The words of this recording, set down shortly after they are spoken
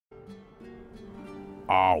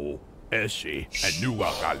Au, eşi, nuva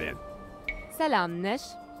galin. Selam neş.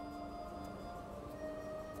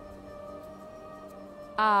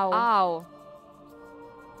 Au.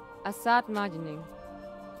 Asad margining.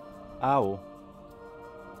 Au.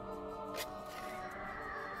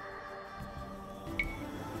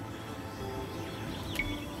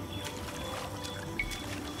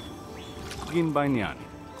 Gin banyan.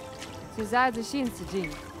 Suzaze shin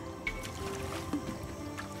sijin.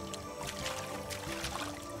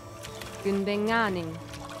 Günbenganing.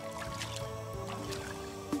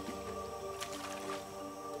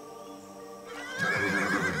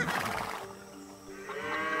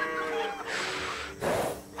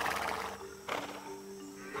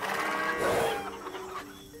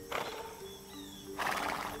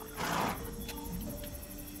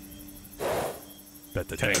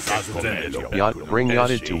 Bring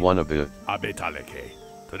Yachted to one of the Abetaleke,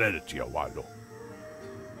 Tredetio Wallo.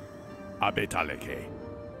 Abetaleke.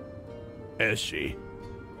 Eshi.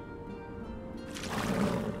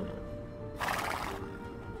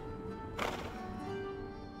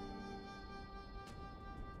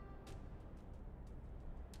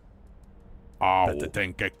 Au.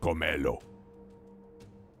 Tenke comelo.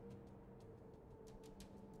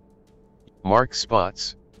 mark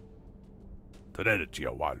spots.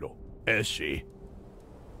 Tredetio Wallo. Eshi.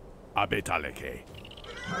 Abetaleke.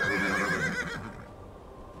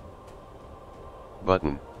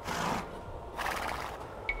 Button.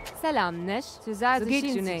 Selam neş. Suzaze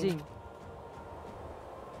shin sijin.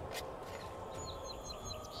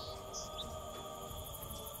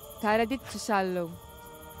 Taradit chishallo.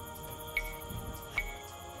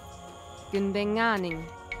 Günbenganing.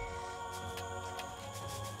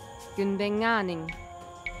 Günbenganing.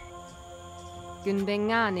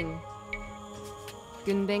 Günbenganing.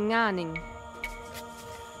 Günbenganing.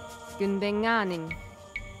 Günbenganing.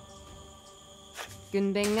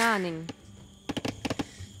 Günbenganing.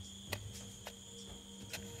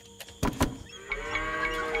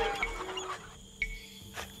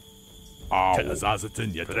 Au.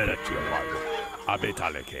 Tezazatin yetredetio Wallo.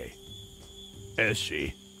 Abetaleke.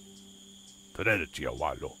 Eshi. Tredetio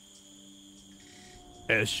Wallo.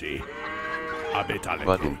 Eshi. Abetaleke.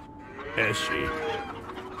 Button. Eshi.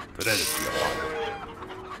 Tredetio Wallo.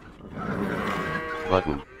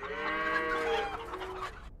 Button.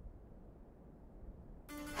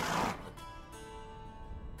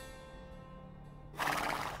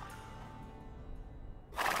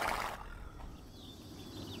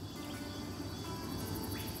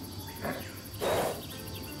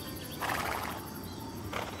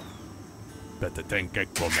 Tenke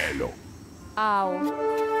comelo. Au.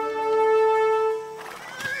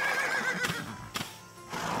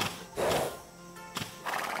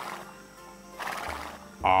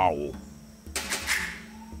 Au.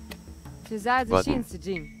 Suzaze shin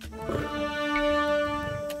sijin.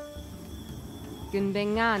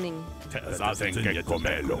 Günbenganing. Tenke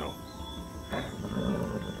comelo.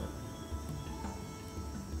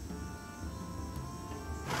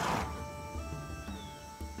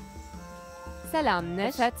 Selam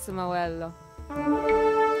neş. Schätzmawello.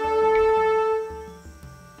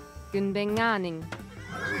 Günbenganing.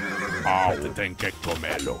 Au. Tenke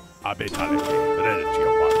comelo. Abetaleke. Tredetio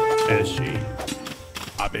Wallo. Eshi.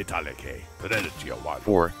 Abetaleke. Tredetio Wallo.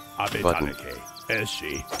 4. Button. Abetaleke.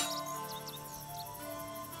 Eshi.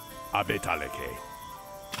 Abetaleke.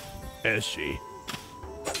 Eshi.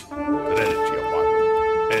 Tredetio Wallo.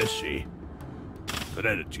 Eshi.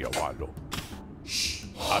 Tredetio Wallo.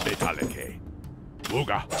 Abetaleke.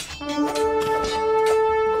 Uga.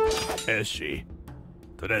 Eshi.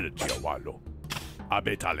 Tredetio Wallo.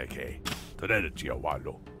 Abetaleke. Tredetio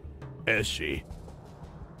Wallo. Eshi.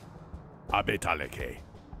 Abetaleke.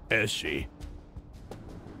 Eshi.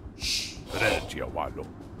 Tredetio Wallo.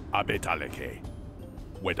 Abetaleke.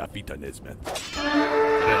 Weda fitanismen.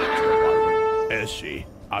 Tredetio Wallo. Eshi.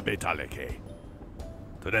 Abetaleke.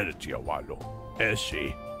 Tredetio Wallo.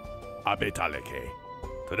 Eshi. Abetaleke.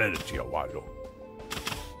 Tredetio Wallo.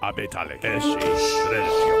 Abetaleke. Eshi.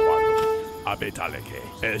 Tredetio Wallo. Abetaleke.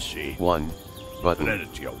 Eshi. 1. Button.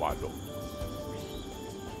 Tredetio Wallo.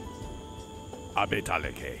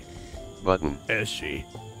 Abetaleke. Button. Eshi.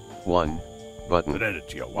 1. Button.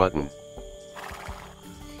 Tredetio Wallo. Button.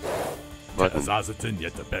 Button. Zazatin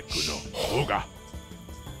yetebekuno. Uga.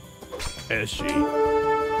 Eshi.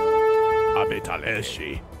 Abetal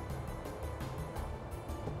Eshi.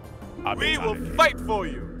 We will fight for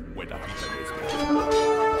you. Weda fitanismen.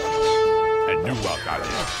 And new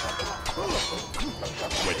Galin.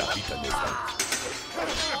 Weda fitanismen.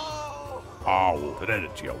 Au.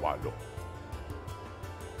 Tredetio Wallo.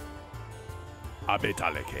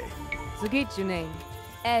 Abetaleke. Zugit name.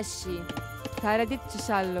 Esci. Taradit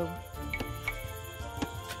Chishallo.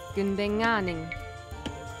 Gunbenganing.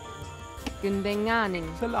 Gunbenganing.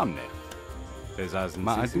 Salamne. Tezaz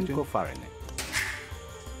Ma'adin Kofarene.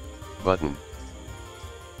 Button.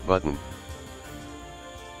 Button.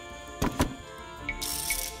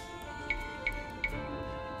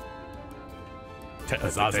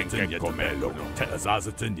 Teazazatin yetemelo.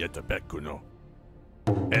 Teazazatin yetebekuno.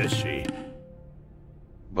 Esci.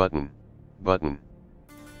 Button. Button.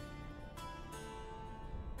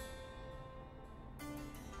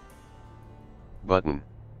 Button.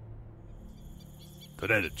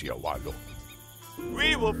 Tereretia walo.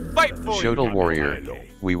 We will fight for you. Shodal warrior.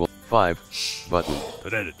 We will. 5. Button.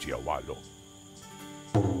 Tereretia walo.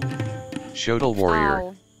 Shodal warrior.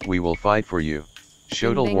 Ow. We will fight for you.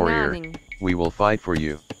 Shodal warrior. Gunbenganing. We will fight for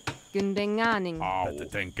you. Gunbenganing.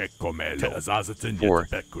 Tetetenke komelo. Teazazatin 4.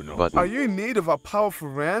 yetebekuno. Are Button. you in need of our powerful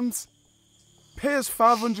rams? Pay us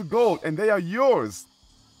 500 gold and they are yours.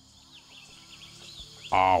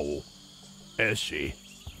 Au. Esci.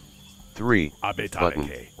 3.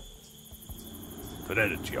 Abetaleke.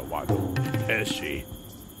 Tereretia walo. Esci.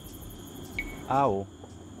 Ao.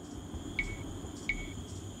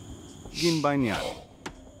 Ginbanyan.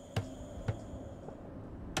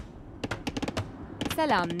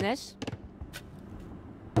 Salamnesh.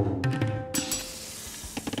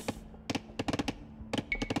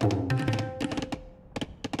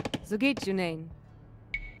 Zugit Junain.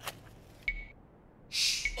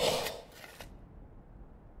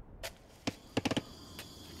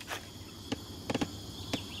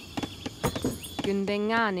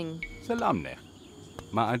 Gunbenganing. Salamne.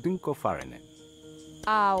 Ma'adin Kofarene.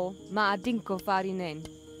 Au. Maadinko farinen.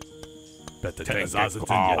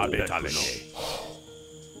 Teazazatin yetebetaleke.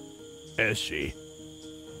 Esci.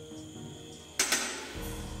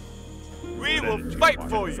 We will fight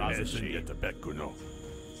for you. Esci yetebekuno.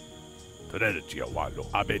 Tereretia walo.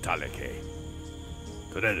 Abetaleke.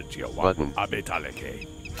 Tereretia walo. Button. Abetaleke.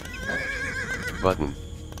 Button.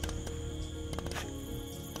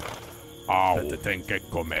 Au. Tetetenke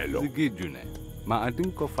komelo. Zigijune.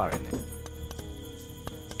 Ma'adin Kofarene.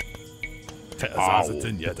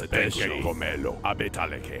 Teazazatin yetebenke komelo.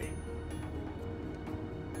 Abetaleke.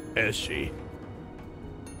 Esci.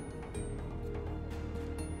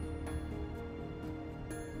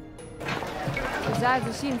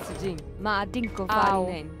 Zazashin Sijin. Maadinko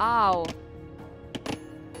farinen. Au.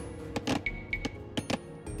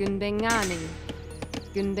 Gunbenganing.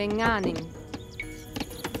 Gunbenganing.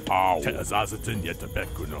 Au. Teazazatin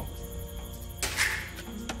yetebekuno.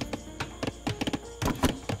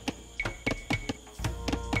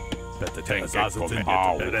 Teazazatin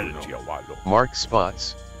yetebereretia walo. Mark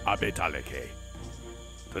spots. Abetaleke.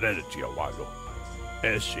 Tereretia walo.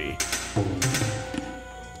 Esci.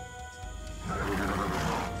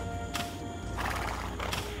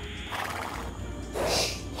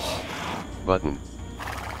 Button.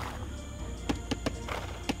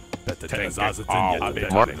 Teazazatin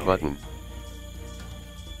Mark yetebetaleke. button.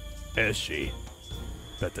 Esci.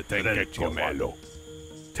 Tetetenke komelo.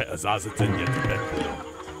 Teazazatin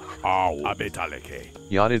yetebekuno. Au. Abetaleke.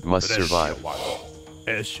 Yachted must survive.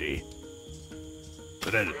 Esci.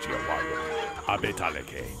 Tereretia walo.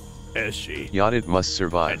 Abetaleke. Esci. Yachted must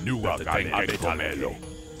survive. Tetetenke komelo.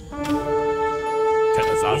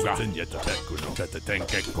 Teazazatin yetebekuno.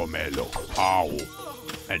 Tetetenke komelo. Au.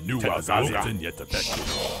 Teazazatin yetebekuno.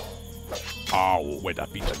 Au.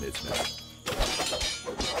 Wedapitanisme.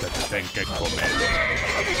 Tetetenke komelo.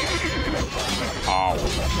 Au.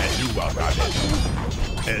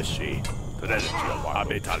 Esci. Tereretia walo.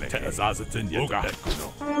 Abetaleke. Teazazatin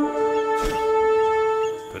yetebekuno.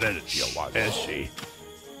 Tereretia walo. Esci.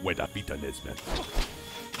 Wedapitanisme.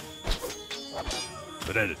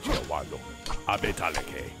 Tereretia walo.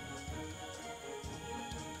 Abetaleke.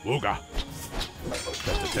 Uga.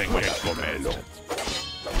 Tetetenke komelo.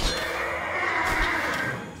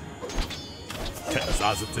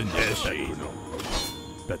 Teazazatin yetebekuno.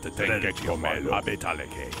 Tetetenke komelo.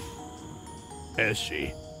 Abetaleke.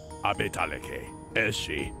 Esci. Abetaleke.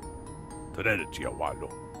 Esci. Tereretia walo.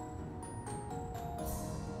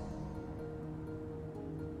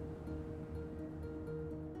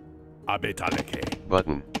 Abetaleke.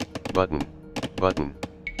 Button. Button. Button.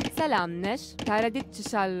 Salamnesh. Taradit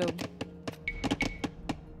Chishallo.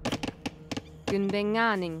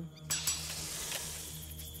 Gunbenganing.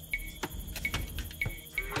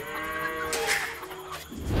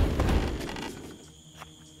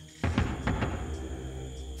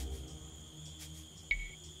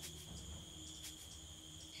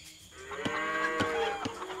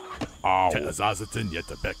 Au. Teazazatin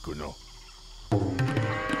yetebekuno.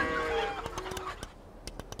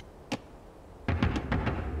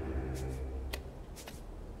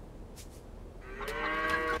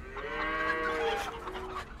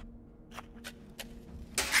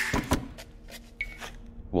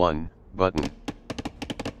 1, button.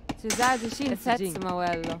 Cesare Shinzijin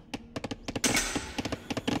Mawello.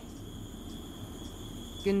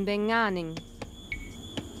 Gunbenganing.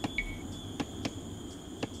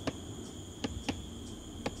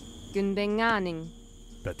 Gunbenganing.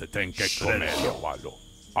 Bete tenke komelio walo.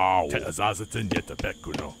 Au. Te azazatin yete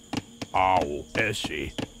bekuno. Au.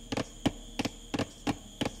 Eshi.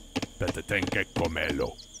 Bete tenke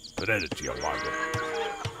komelo. Relic walo.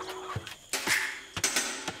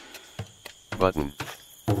 Button.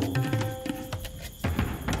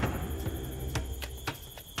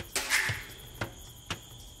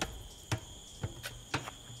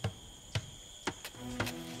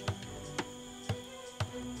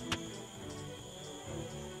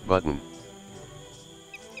 Button.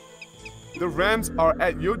 The rams are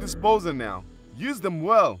at your disposal now. Use them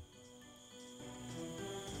well.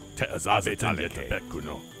 Te azazatin yete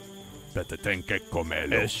bekuno. Bete tenke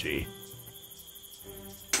komelo. Eshi.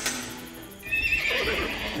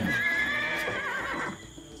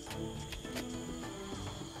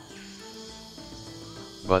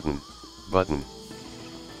 Button. Button.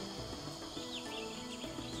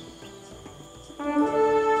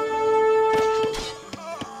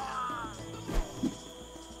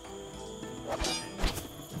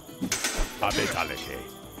 Abetaleke.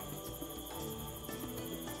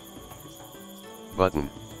 Button.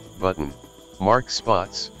 Button. Mark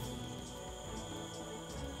spots.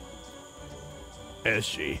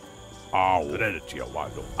 Eshi. Au. Relic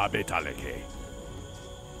walo. Abetaleke.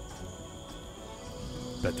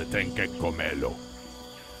 Bete tenke komelo.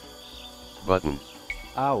 Button.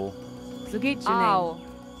 Au. Ao.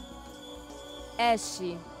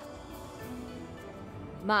 Esci.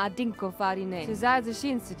 Ma adinko farinen. Cesare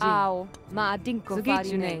Shinzijin. Ao. Ma adinko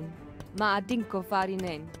farinen. Ma adinko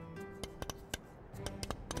farinen.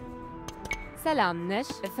 Selam Neş.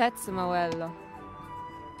 Efets Mawello.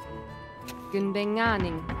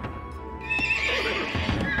 Gunbenganing.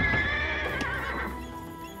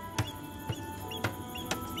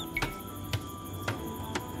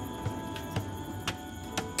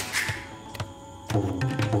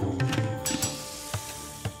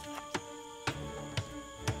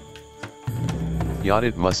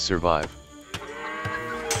 Yachted must survive.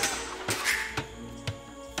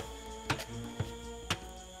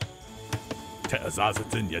 Te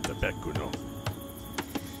azazatin yete bekuno.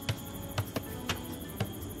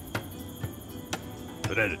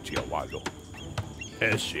 Relic walo.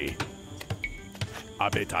 Eshi.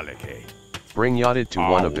 Abetaleke. Bring yachted to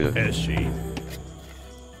one of the. Eshi.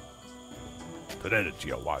 Relic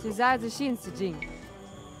walo. Cesare Shinzijin.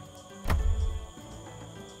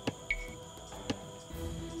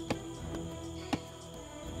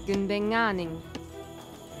 Gunbenganing.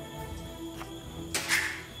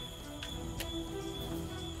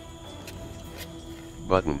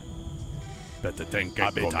 Button. Bete tenke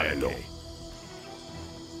komelo.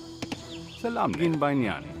 Salam gin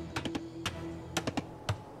banyani.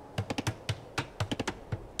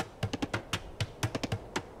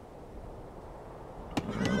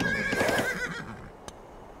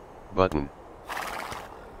 Button.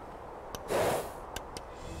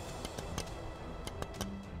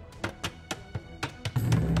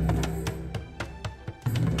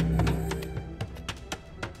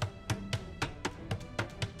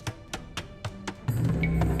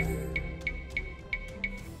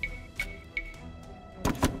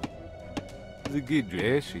 Zigidri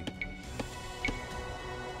Eshi.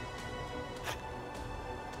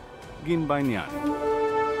 Gin banyani.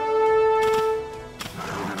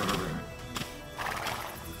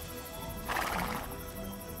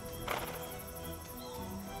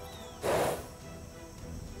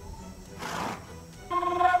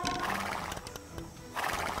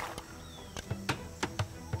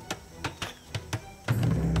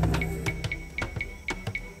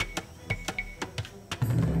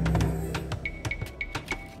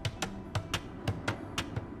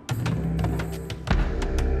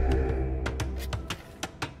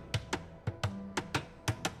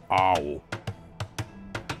 Au.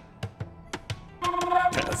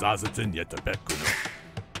 Te azazatin yete bekuno.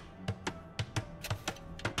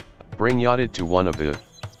 Bring yachted to one of the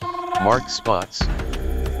marked spots.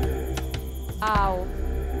 Ao.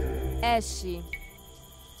 Esci.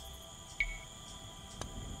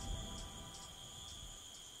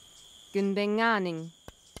 Gunbenganing.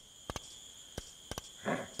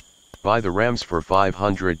 Buy the rams for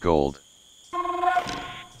 500 gold.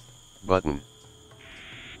 Button.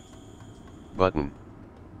 Button.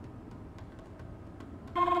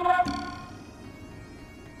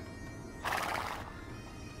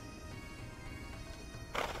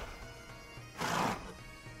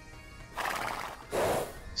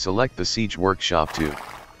 Select the Siege Workshop 2.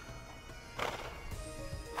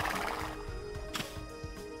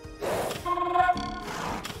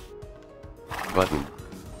 Button.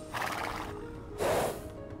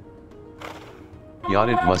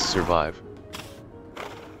 Unit must survive.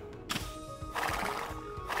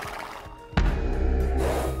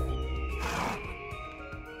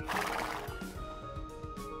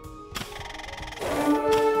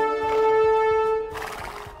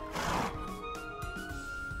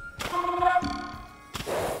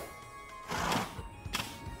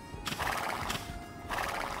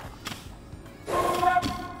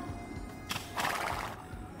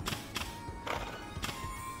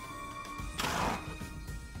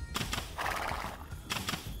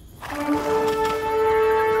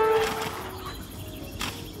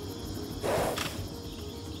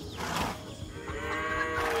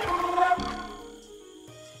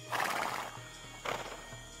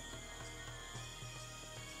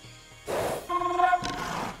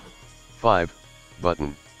 Five,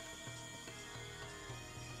 button.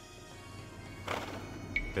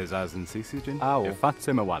 Bezazen sisijin. Ao. E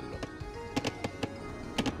fatse mewallo.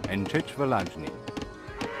 Enchech velajni.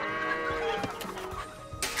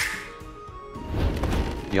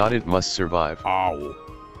 Unit must survive. Ow.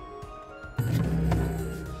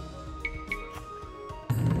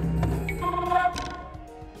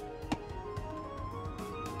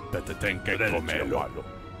 Te tenke comello.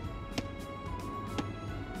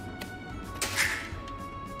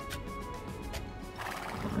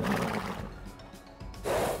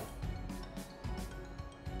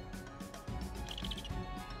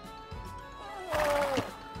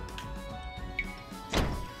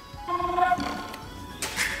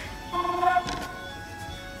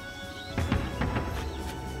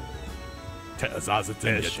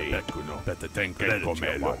 Teazazatin yetebekuno. Te tenke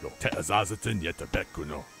comello. Teazazatin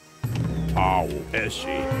yetebekuno. Ow,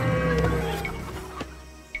 eshi.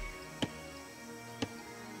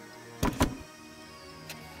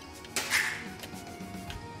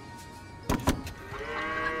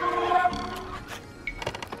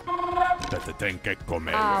 Te tenke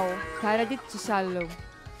comello. Au, karaditsu sallo.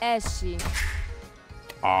 Esci.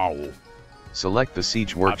 Ow. Select the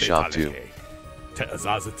Siege Workshop 2.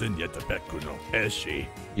 Teazazatin yetebekuno. Eshi.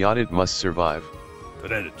 Unit must survive.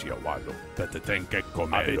 Relic wallo. Te tenke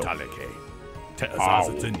comello. Abetaleke.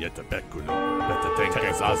 Teazazatin yetebekuno. Te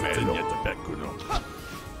tenke zazatin yetebekuno.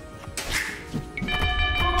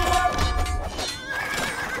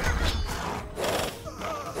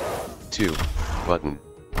 Two, button.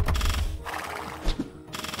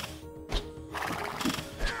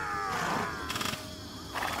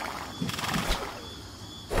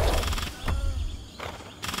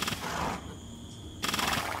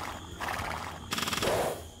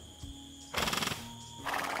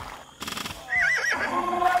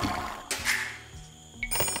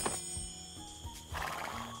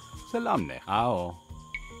 Selamne. Ao.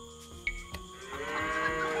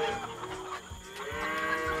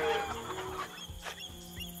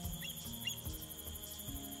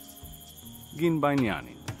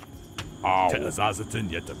 Ginbainiani. Teazazatin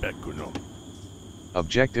yetebekuno.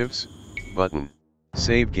 Objectives, button.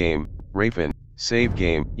 Save game, Raven, save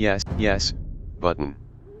game, yes, yes, button.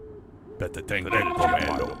 Te tenke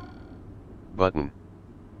comello. Button.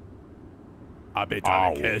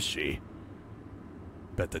 Abetaleke. Eshi.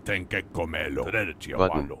 Te tenke comello. Relic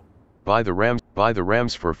Button. wallo. Buy the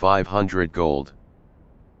rams for 500 gold.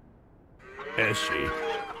 Eshi.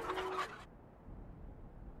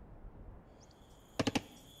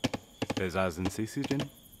 Bezazen sisijin.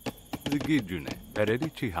 Zigidjune.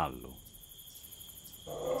 Eredici hallo.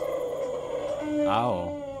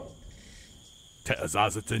 Ao.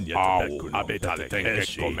 Teazazatin yetebekuno. Abetaleke. Te tenke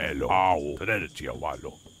comello. Relic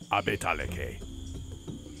wallo. Abetaleke.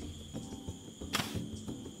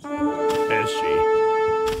 Eshi.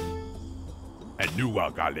 Enua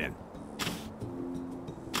galin.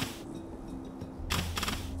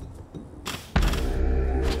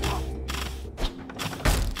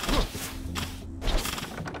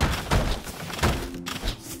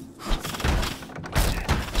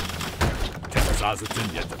 Teazazatin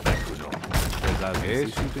yetebekuno.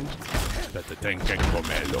 Bezazen sisijin. Te tenke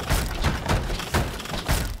comello.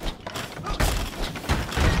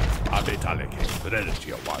 Abetaleke. Relic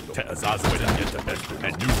wallo. Teazazatin yetebekuno.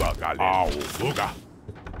 Enua galin. Fuga.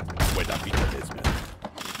 Weda vitalismen.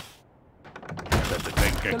 Te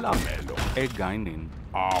tenke comello. E gainin.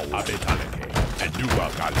 Abetaleke. Enua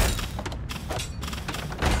galin.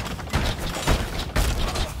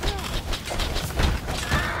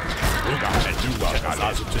 Fuga. Enua galin.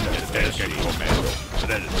 Teazazatin yetebekuno.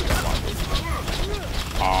 Relic wallo.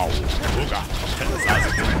 Au, Uga,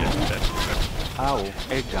 Au,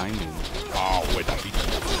 e Gainin. Au, weda vita.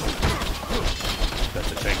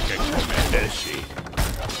 Bete tenke come esci.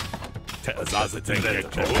 Te azaza tenke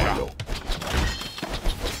come.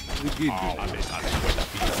 Zigidjune. Abetale, weda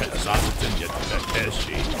vita. Te azaza tenke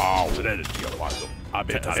esci. Au, rediti awazo.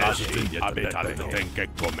 Abetale, tenke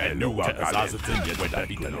come lua azaza tenke weda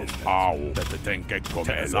vita. Au, bete tenke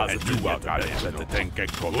come azaza lua gale. Bete tenke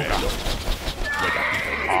come. Weda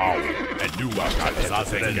vita. Au, e lua gale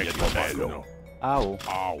azaza tenke come. Au,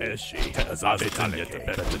 Esci, te azaza tenke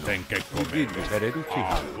bete tenke come. Zigidjune. Peredi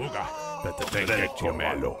Chihallo. Uga, bete tenke come.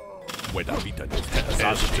 Weda vita. Te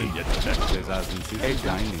azaza tenke Tezazin Sisi. E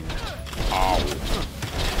Gainin. Au.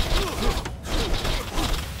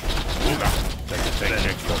 Uga, bete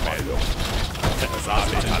tenke come. Te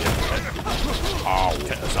azaza tenke. Au,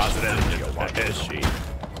 te azaza tenke esci.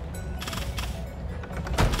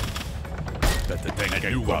 Bete tenke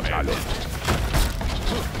come.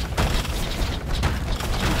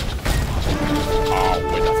 Au,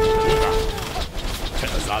 weda vita. Te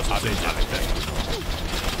azaza tenke.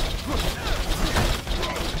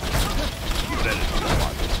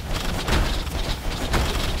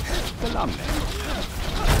 Salamne.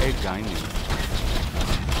 E Gainin.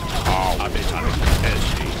 Au, abetale,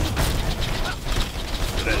 esci.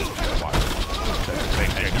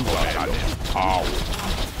 Tenke come. Au,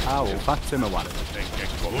 Au, fatseme wale. tenke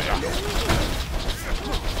come.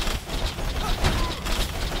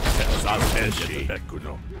 Te azaza esci.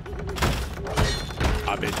 Beccuno.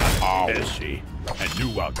 Abetale, esci. E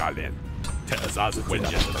nua galen. Te azaza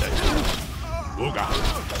tenke. Uga.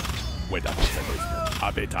 Weda vitalis.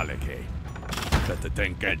 Abetale ke. Bete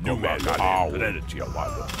tenke nua galen. Rediti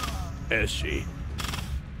awazo. Esci.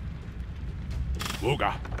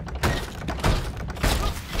 Uga.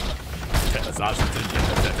 Te azaza tenke.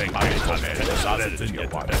 Abetale. Te azaza tenke.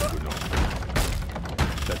 Beccuno.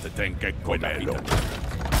 Bete tenke come.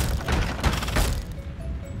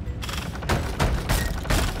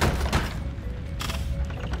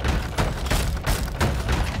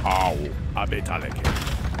 Au, abetaleke.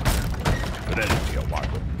 Rediti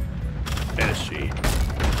awazo. Esci.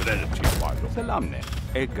 Rediti awazo. Salamne.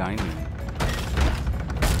 E Gainin.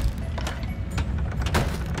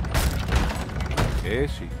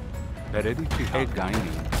 Esci. Peredi Chihallo. E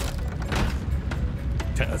Gainin.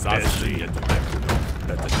 Te azaza tenke.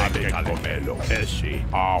 Bete tenke come. Esci.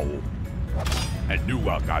 Au. E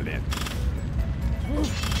nua galen.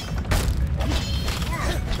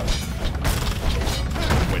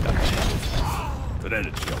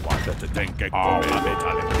 Rediti awazo. Te tenke come.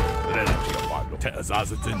 Abetaleke. Rediti awazo. Te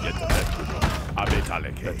azaza tenke.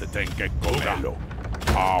 Abetaleke. Te tenke come.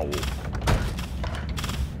 Au.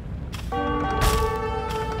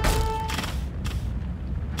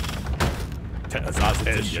 Te azaza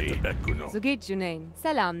tenke. Beccuno. Zugidjunain.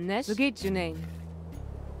 Salamnesh. Zugidjunain.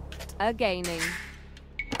 Againing.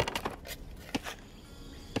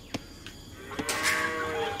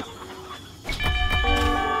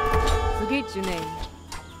 Zugidjunain.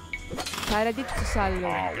 Paradit Sallo.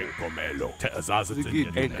 Tenke comelo. Te azaza Zigid.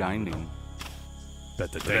 E tenke. Gainin.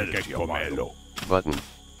 Bete tenke comelo. Button.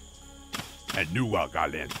 E nua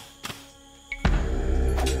galen.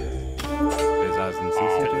 Tezazin Te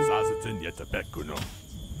Sisi. azaza tenke. Beccuno.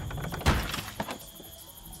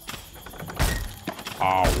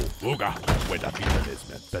 Au, uga, weda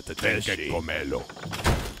vitalismet. Bete tenke comelo.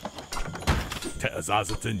 Te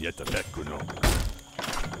azaza tenke. Beccuno.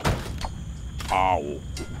 Au.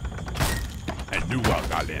 E nua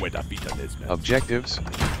galen. Weda vitalismet. Objectives.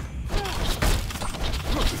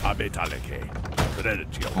 Abetaleke.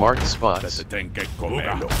 Rediti awazo. Marked spots. Bete tenke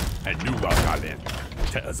comelo. E nua galen.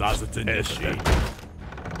 Te azaza tenke. Esci.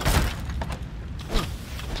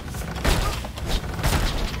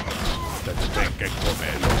 Bete tenke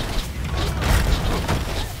comelo.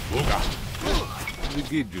 Uga.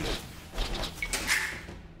 Zigidjune.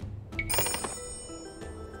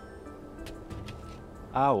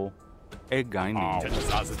 Au. E Gainin. Te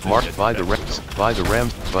azaza tenke. Marked by the Rams. By the Ram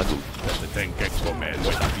button. Bete tenke comelo.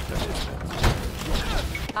 Weda vitalismet.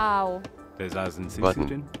 Au. Tezazin Button.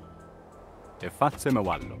 Sisi. E fatseme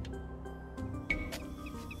wallo.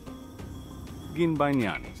 Gin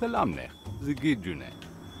Bainyan. Salamne. Zigidjune.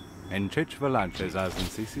 En Chech Valad. Tezazin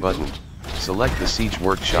Sisi. Button. Select the siege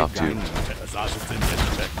workshop to Te azaza tenke.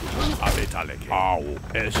 Beccuno. Abetaleke. Au.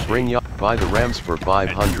 Esci. bring ya buy the Rams for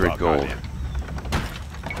 500 gold.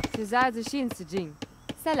 Sizazi Shinsijin.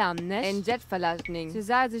 Salamnesh. Enjet Falagning.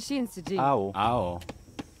 Sizazi Shinsijin. Au. Au.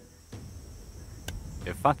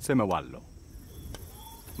 E fatseme wallo.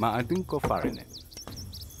 Ma adinko farine.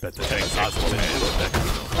 Bete tenke comelo.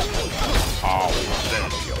 Beccuno. Au,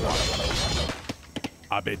 Relic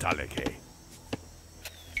Abetaleke.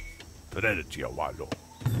 Relic Wallo.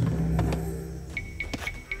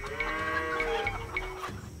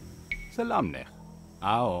 Salamnech.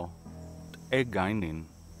 Ao. Egainin.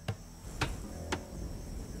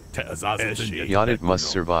 Yadit must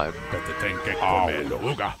survive.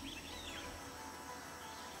 Uga.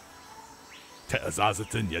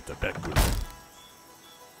 Teazazatin yetabekun.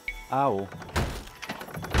 Ao.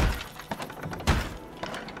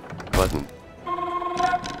 Button.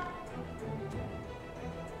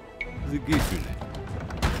 Zigijune.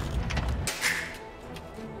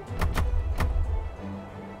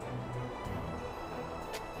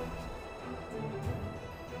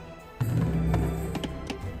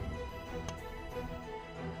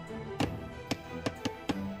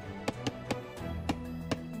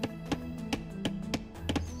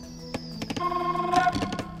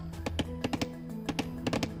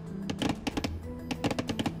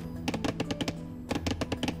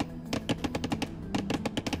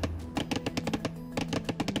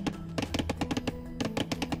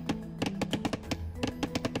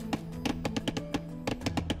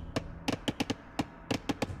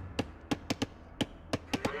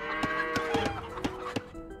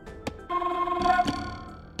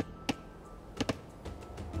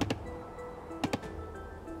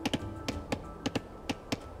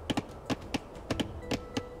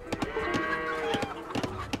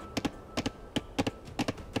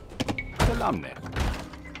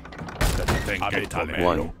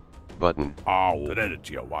 One. Button. Au.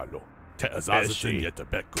 Relic Wallo. Teazazatin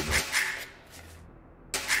yetabekun.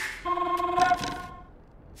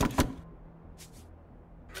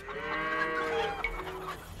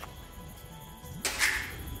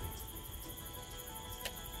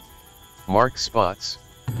 Mark spots.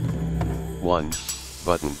 1.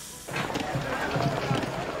 Button.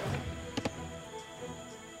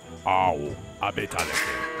 Au.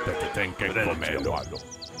 Abetaleke. Tetenke Comelo.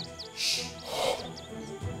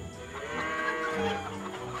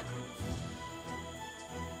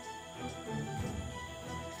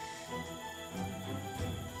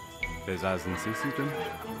 Besaßen Sisigen?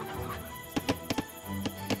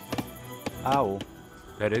 Ao.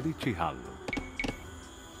 Peredici Hallo.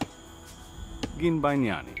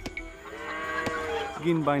 Ginbainiani.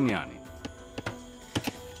 Ginbainiani.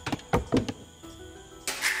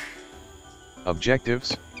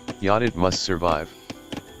 Objectives. Yadit must survive.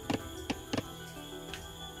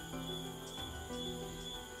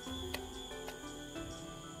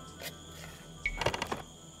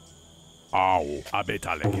 Au.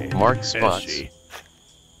 Abetaleke. Mark spots.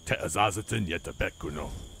 Teazazatin yetabekuno.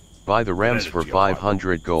 Buy the rams for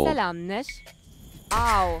 500 gold. Salamnesh.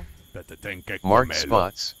 Au. Mark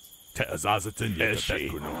spots. Teazazatin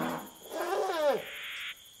yetabekuno.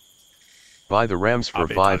 Buy the rams for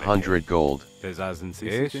 500 gold. Besaßen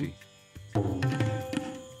Sisigen?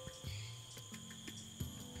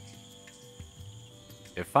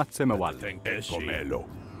 E fazzeme wallo. Comelo.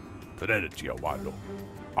 Relic Wallo.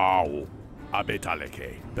 Au.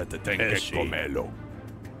 Abetaleke. Betetenke Comelo.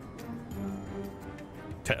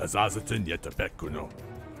 Teazazatin yetabekuno.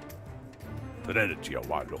 Relic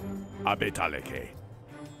Wallo. Abetaleke.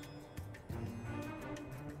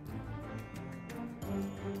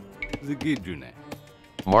 Zigijune.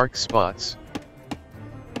 Mark spots.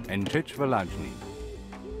 Enchech Velajni.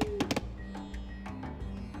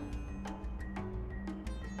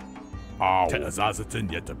 Au. Teazazatin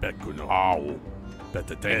yetabekuno. Au.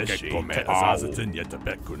 Betetenke Comelo. Teazazatin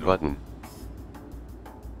yetabekuno. Button.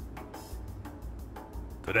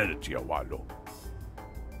 Relic Wallo.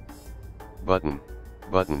 Button.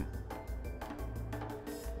 Button.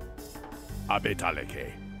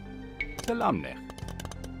 Abetaleke. Salamnech.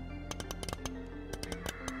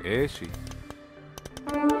 Eshi.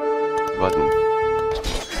 Button.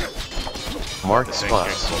 Mark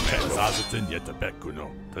spots. Teazazatin yetabekuno.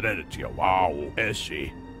 Relic Wallo.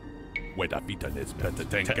 Eshi. Weda vitalis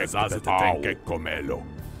Teazazatin Comelo.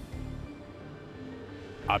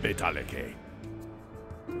 Abetaleke.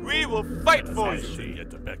 We will fight for you.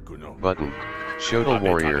 Button. Shotel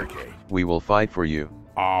warrior. We will fight for you.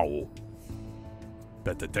 Au.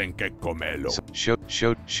 Betetenke Comelo.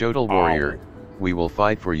 Shotel warrior. We will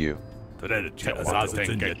fight for you.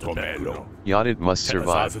 Teazazatin Comelo. Yadit must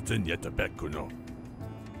survive. Teazazatin yetabekuno.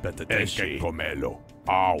 Betetenke Comelo.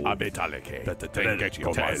 Au. Abetaleke. Betetenke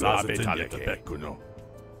Comelo. Abetaleke.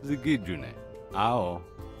 Zigijune. Ao.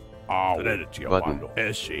 Au. Button.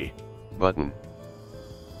 Eshi. Button.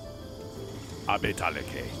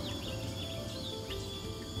 Abetaleke.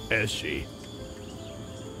 Eshi.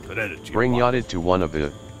 Bring Yadit to one of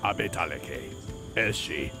the. Abetaleke.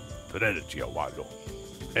 Eshi. Traditia Wallo.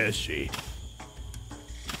 Eshi.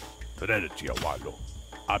 Traditia Wallo.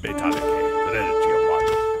 Abetaleke. Traditia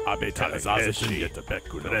Wallo. Abetaleke. Eshi.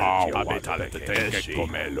 Yetabeku. Abetaleke. Eshi.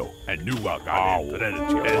 Comelo. And Nua Galen.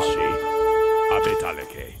 Traditia. Eshi.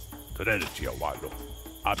 Abetaleke. Traditia Wallo.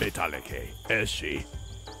 Abetaleke. Eshi.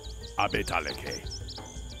 Abetaleke.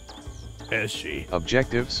 Eshi.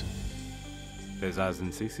 Objectives.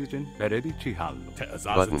 Tezazen Sisijin, Beredi Chihallo.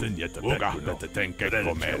 Tezazen Yetabuga. Tetenke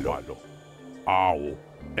Comelo. Au.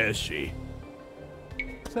 Eshi.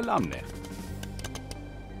 Salamne.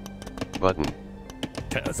 Button.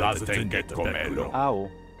 Tezazen Comelo. Au.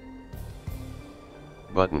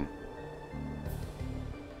 Button.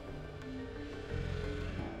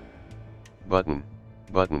 Button.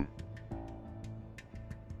 Button.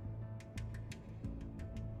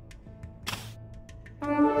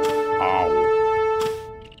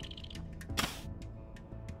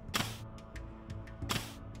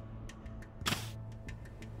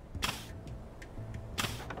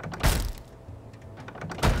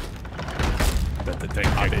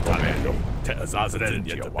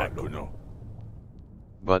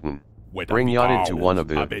 Button. Bring Yachted to one of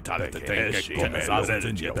the...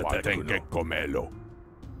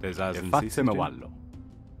 Tezazen Sisimawallo.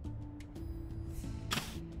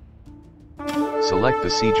 Select the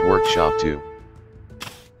Siege Workshop 2.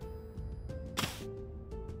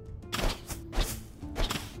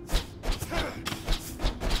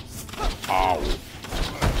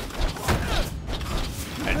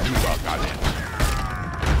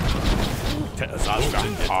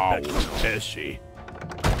 Eshi.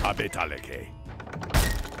 Abetaleke.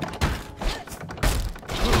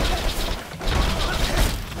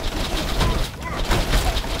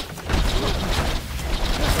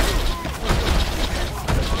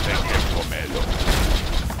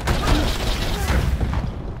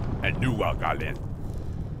 And Nua Galen.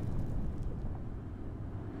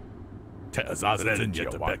 Tezazen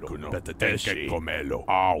Yetabekuno. Eshi. Comelo.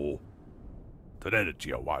 Au.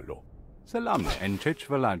 Traditia Wallo. Salamne en Chech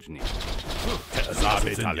Velajni.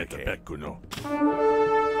 Abetaleke. Bekuno.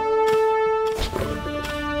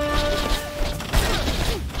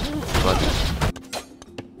 Button.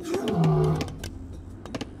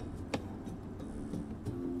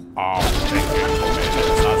 Au.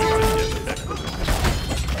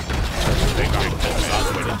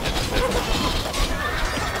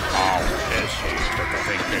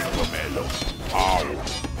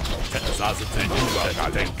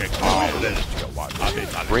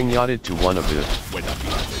 Bring Yachted to one of the...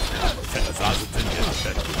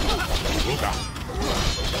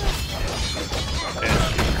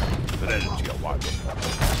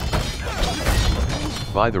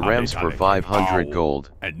 Buy the Rams for 500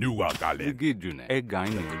 gold. Gidjune.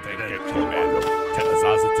 Egaini.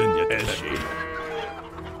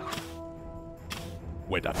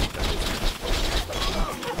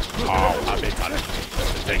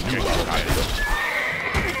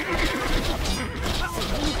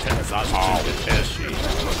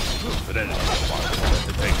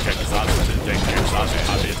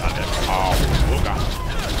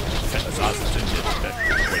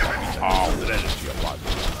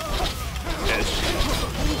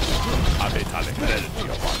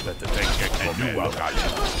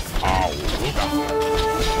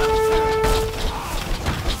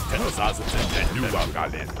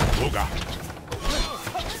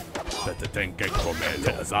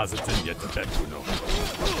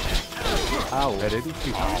 Au, Beredi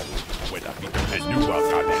Chihallo.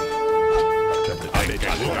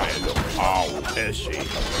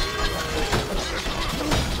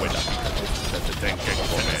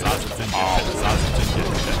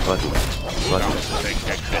 Button. Button.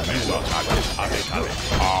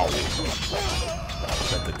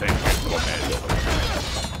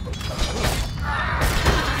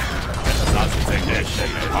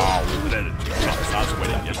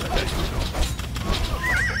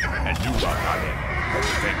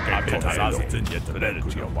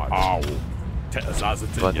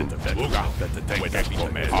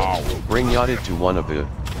 Bring Yachted to one of the...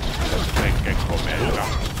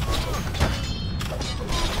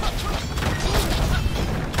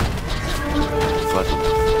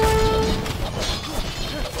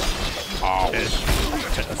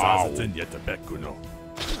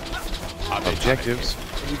 Objectives.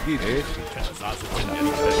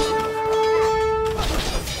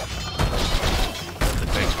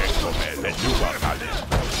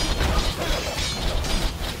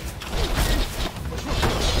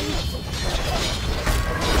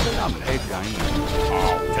 Salamne. Egaini.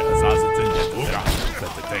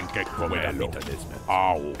 Tenke Komelo.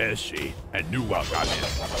 Au. Eshi. And Nuwa Galit.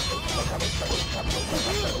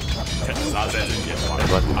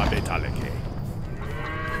 Button. Abetaleke.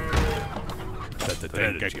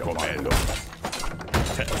 Tenke Komelo.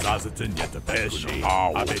 Zazatin yet the Eshi.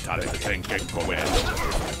 Au. Abetaleke. Tenke Komelo.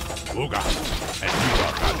 Uga. And Nuwa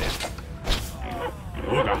Galit.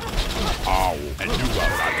 Uga. Au. And Nuwa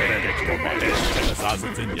Galit. Komelo.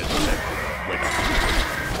 Zazatin yet the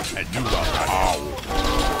and you are ow.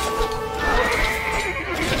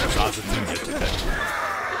 Zazatin yet the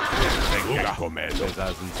Tenke Komelo.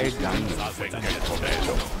 Zazatin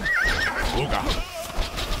Komelo. Uga.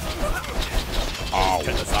 Ow.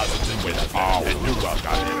 Zazatin with ow. And you are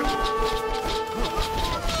Galit.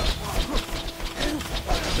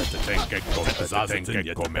 Tenke Komelo. Zazatin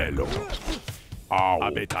yet Komelo. Ow.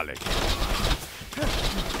 Abetalek.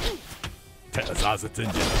 Zazatin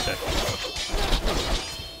yet the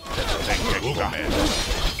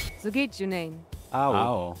Zugit Junain.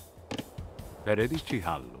 Ao. Veredici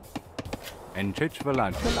hallu. En cech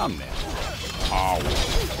velan lamne. Au.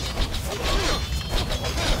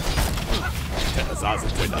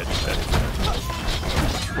 Zazatin yet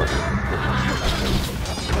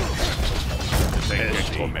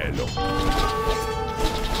Tenke Komelo.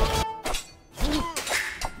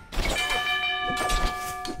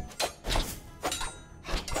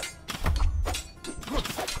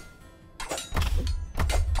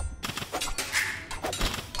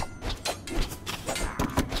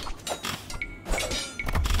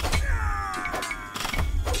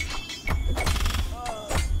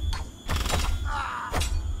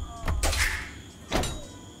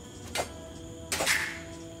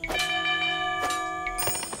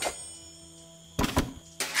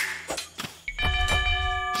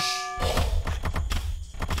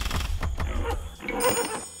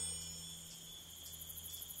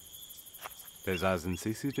 Tezazen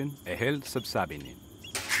sisijin, ehel subsabinin.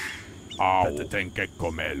 Au. Tenke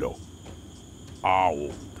Komelo.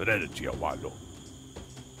 Au. Relic Walo.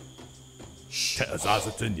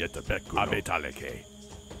 Zazatin yet the Abetaleke.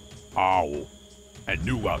 Au. And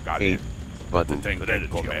Nuwa Galit. 8. Button. Tenke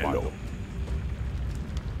Komelo.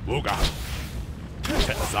 Uga.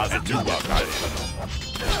 Zazatin Nuwa Galit.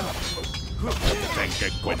 Tenke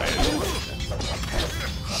Komelo.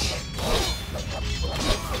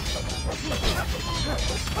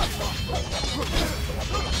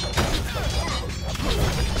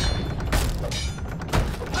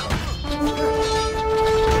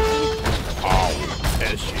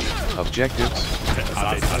 Objectives.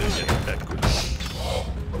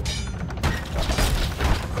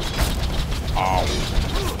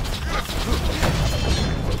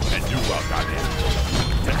 And you are Galit.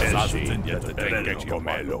 Zazatin yet the Tenke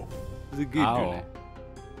Komelo. Zigidune.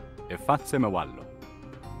 E fatseme wallo.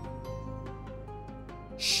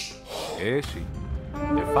 Eshi.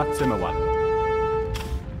 E fatseme wallo.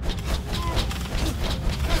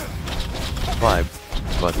 5.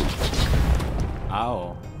 Button.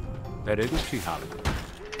 Ao. Veredici hallu.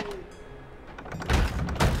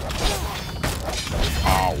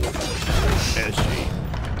 Au. Eshi.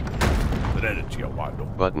 Relic Walo.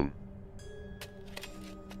 Button.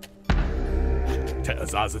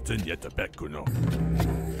 Zazatin yet the Bekuno.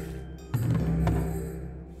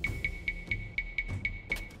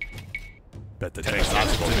 Better take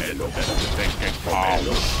Komelo. Better Tenke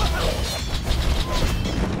Komelo.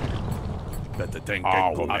 Better Tenke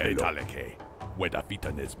Komelo. Weda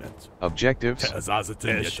Vitanismens. Objectives.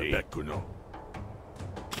 Zazatin yet the Bekuno.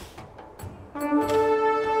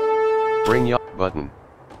 Bring ya. Button.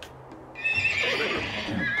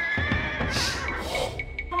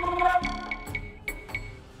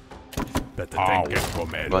 Better Tenke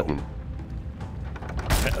Komelo. Button.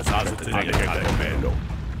 Zazatin yet the Komelo.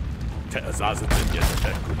 Zazatin yet the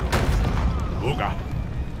Bekuno. Uga.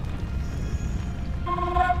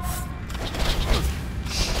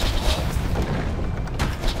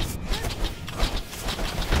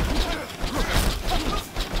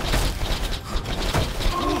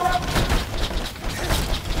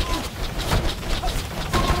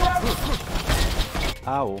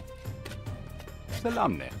 Ao.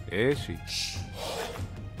 Salamne. Eshi.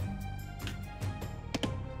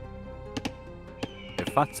 E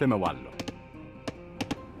fatseme wallo.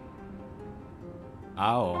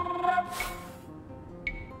 Ao.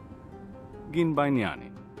 Gin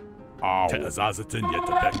bainiani. Au. Zazatin yet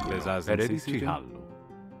the Bekuno. Veredici hallu.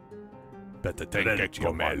 Better Tenke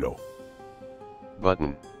Komelo.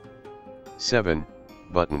 Button. 7.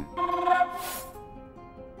 Button.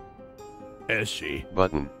 Eshi.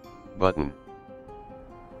 Button. Button.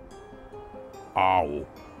 Au.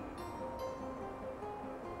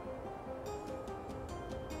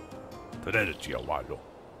 Traditia walo.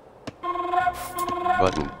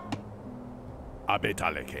 Button.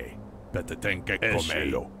 Abetaleke. Betetenke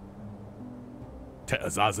komelo. Te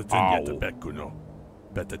azazatin yeta bekuno.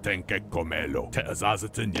 Betetenke komelo. Te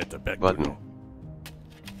azazatin yeta bekuno.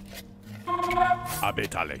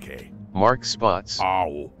 Abetaleke. Mark spots.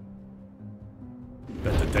 Au.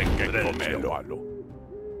 Betetenke komelo walo.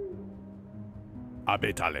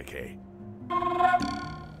 Abetaleke.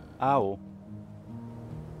 Au.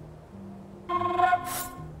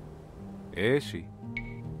 Eshi.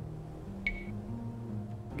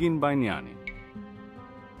 Ginbainyani.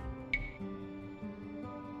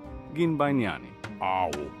 Ginbainyani.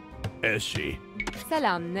 Au. Eshi.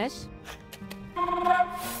 Selam Neş.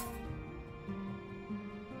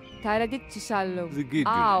 Taradit Chishallo. Zigidjune.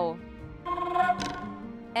 Au.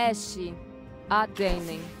 Eshi.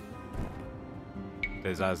 Adaining.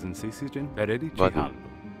 Tezazın sisicin peredi Button. chihallo.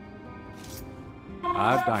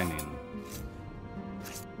 Adainin.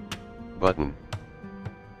 Button.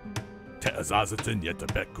 Te azazatin yeta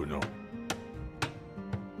bekuno.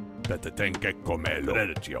 Betetenke komelo.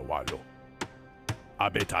 Traditia walo.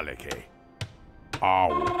 Abetaleke.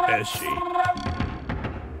 Au. Eshi.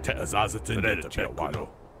 Te azazatin yeta bekuno.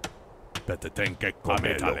 Betetenke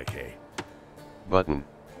komelo. Button.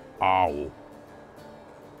 Au.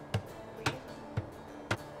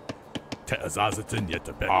 Te azazatin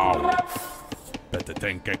yeta bekuno.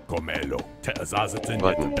 Betetenke komelo. Te azazatin yeta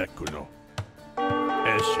Button. bekuno.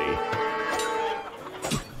 Eshi.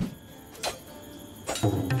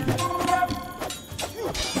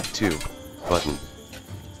 Two. Button.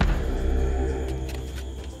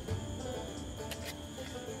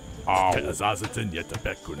 Au. Te azazatin yeta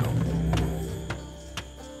bekuno.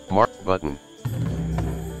 Mark button.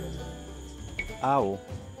 Au.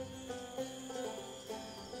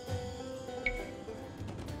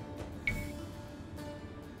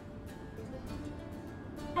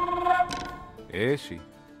 Eshi.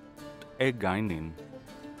 Egainin.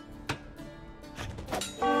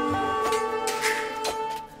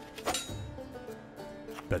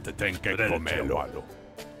 Betetenke komelo walo.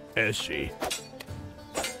 Eshi.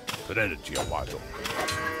 Traditia walo.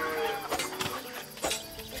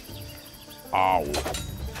 Au.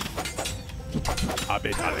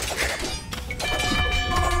 Abetaleke.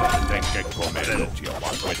 Betetenke komelo. Traditia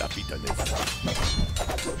walo. Weda pitanesa.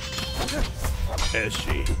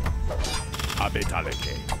 Eshi.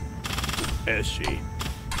 Abetaleke. Eshi.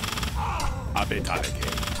 Abetaleke.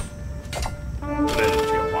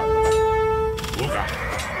 Traditia walo. Uga.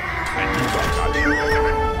 Menuga gale.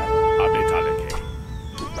 Abetaleke.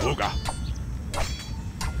 Uga.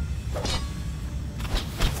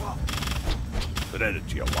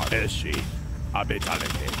 Traditia walo. Eshi.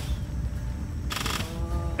 Abetaleke.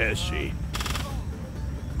 Eshi.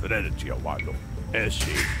 Traditia walo.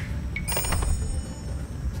 Eshi.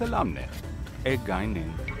 Selamne.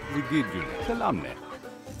 Egainin. Zigidjune. Selamne.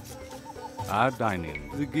 Adainin.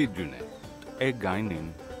 Zigidjune.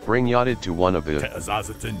 Egainin. Bring Yachted to one of the Te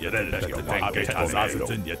azazatin yeta bekuno. Te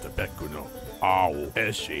azazatin yeta bekuno. Au.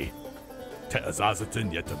 Eshi. Te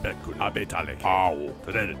azazatin yeta bekuno. Abetaleke. Au.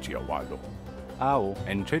 Traditia walo. Au.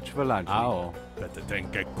 Enchech velaj. Au.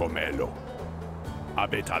 Betetenke komelo.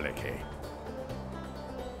 Abetaleke.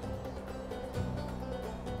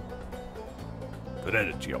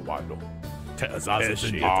 Traditia walo. Te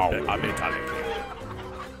azazatin yeta bekuno. Abetaleke.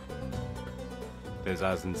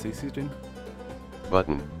 Tezazın sisicin.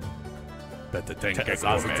 button. Betetenke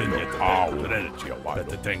komelo. Au. Traditia walo.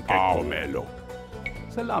 Betetenke komelo.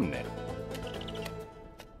 Selamne.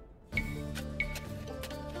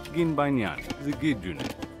 Ginbainyani. Zigidjune.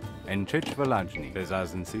 Enchech velajni.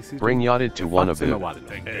 Tezazın sisicin. Bring Yachted to one of the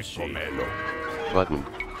Betetenke komelo. button.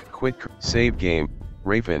 Quit save game.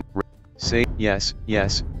 Raven. Say yes,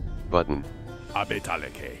 yes. Button.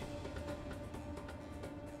 Abetaleke.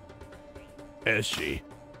 Eshi.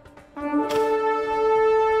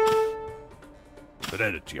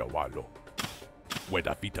 Traditia walo.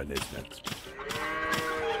 Weda pita nesnet.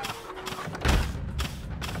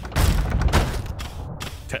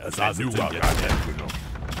 Te azazatin yeta bekuno.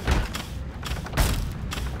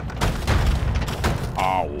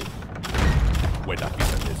 Au. Weda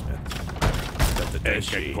pita nesnet.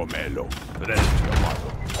 Betetenke komelo. Traditia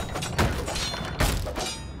walo.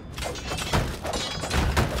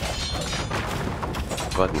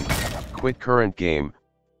 Button. Quit current game.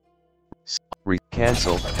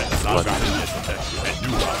 Cancel. Button.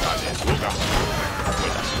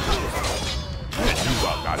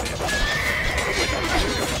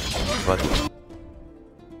 Button.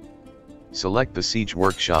 Select the Siege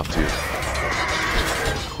Workshop to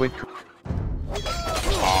quit.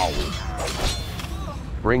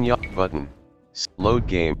 Bring ya button. Load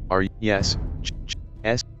game. Are yes.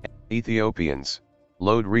 S. Ethiopians.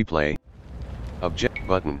 Load replay. Object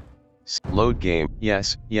button. Load game.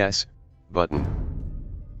 Yes. Yes. Button.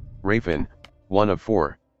 Raven. 1 of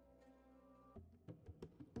 4.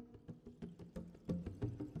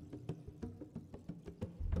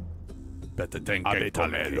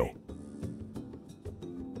 Abetalelo.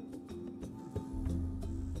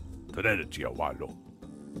 Traditia walo.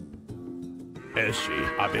 Eshi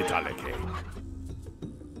abetaleke.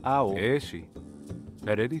 Ao. Eshi.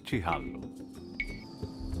 Peredici hallo.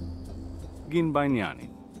 Ginbainiani.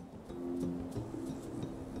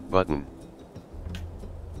 Button.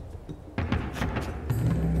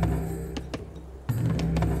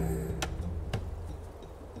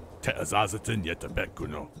 Teazazatin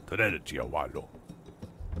yetabekuno. Traditia walo.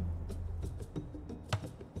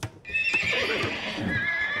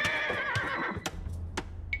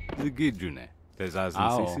 Zigidjune. Tezazin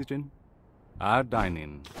sisijin.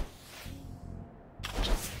 Ardainin.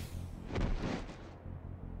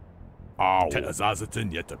 Ao.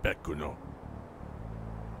 Teazazatin yetabekuno.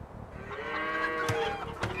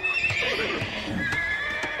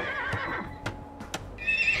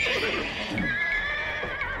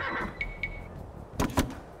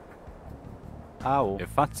 Ao. E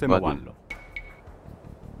fatsema wallo.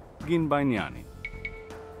 Ginbainiani.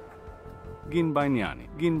 Ginbainiani.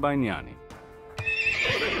 Ginbainiani.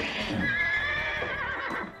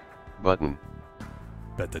 Button.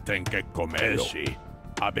 Betetenke komelo. Eshi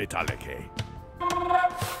abetaleke.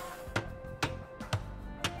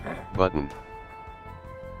 Button.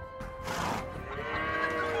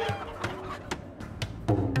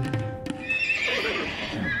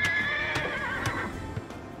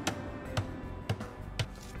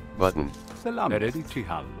 Button. Salam. Peredici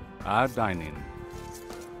hallo. Ardainin.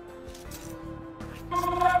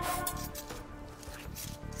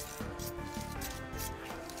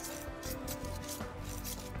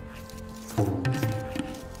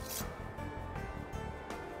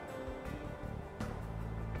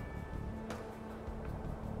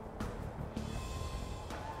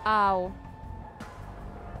 Ao.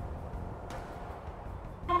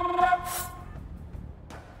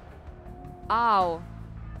 Ao.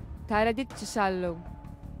 Taraditci sallo.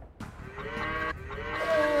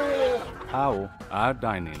 Ao.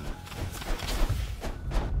 Ardainin.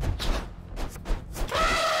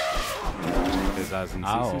 Tezazin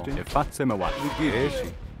sisijin. E fatsema wallo.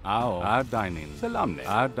 Eshi. Ao. Ardainin. Salamne.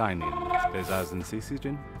 Ardainin. Tezazin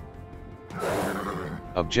sisijin.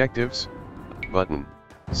 Objectives. Button.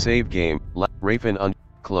 Save game. Raven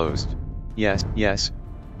closed. Yes. Yes.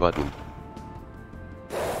 Button.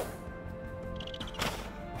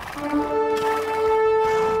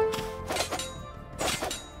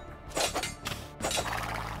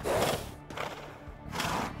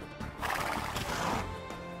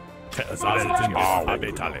 Teazazatin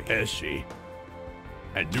abetaleke. Eshi.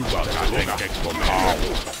 And you are tenke komelo.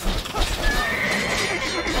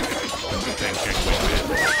 Tenke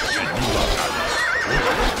komelo. And you are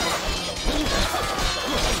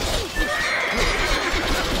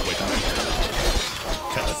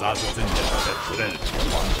Teazazatin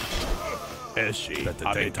yetabekuno. Eshi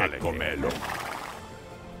abetaleke komelo.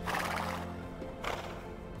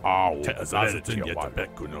 Ao. Teazazatin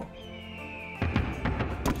yetabekuno.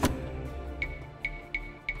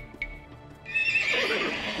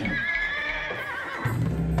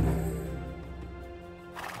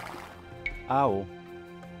 Ao.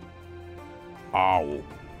 Ao.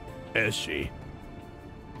 Eshi.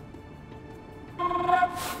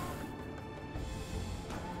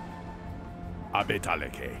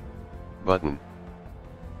 Abetaleke. Button.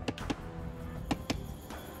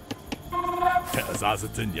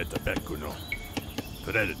 Teazazatin yetabekuno.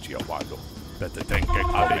 Traditia walo. Betetenke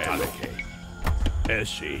abetaleke.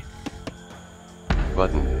 Eshi.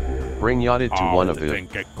 Button. Bring Yachted to one of the.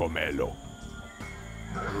 Tenke komelo.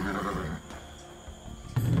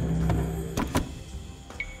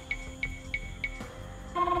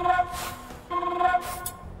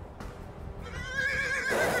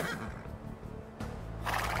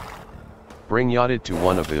 Bring Yachted to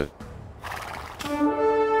one of the.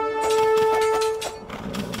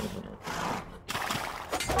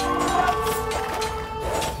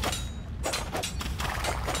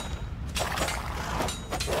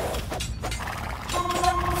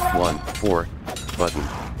 One, 4, button.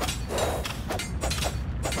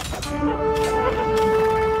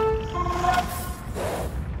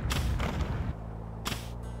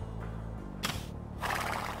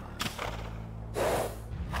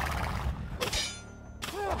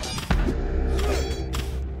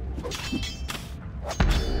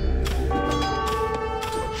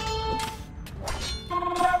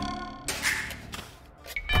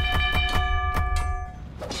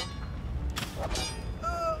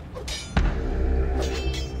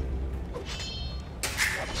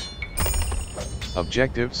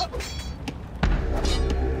 Objectives.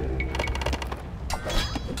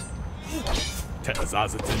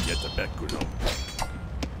 تأزازة يتبكل.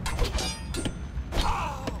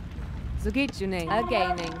 Zugijune. A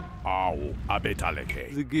gaining. Au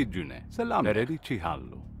abetaleke. Zigijune. Salam. Neredi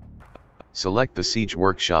chihallo. Select the siege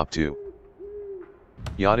workshop 2.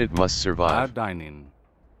 Yachted must survive. Adainin.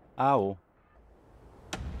 Ao.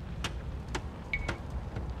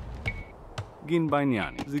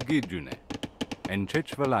 Ginbainyani. Zigijune.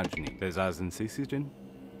 Enchech Velajni. Bezazin Sisijin.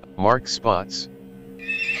 Mark spots.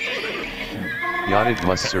 Yachted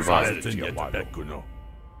must survive. Yetebekuno.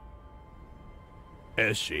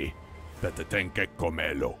 Eshi. Betetenke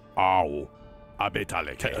komelo. Au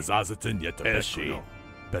abetaleke. Teazazatin yetebekuno.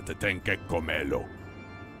 Betetenke komelo.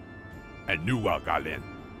 Enua galen.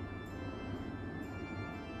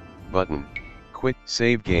 Button. Quit.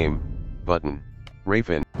 Save game. Button.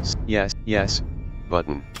 Raven. Yes, yes.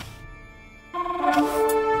 Button.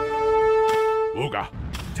 Uga.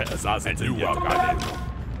 Teazazatin galen.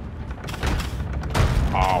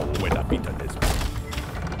 Au weda bitales.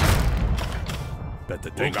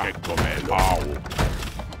 Betetenke komelo. Au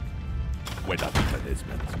weda bitales.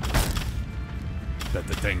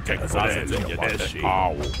 Betetenke komelo. Eshi.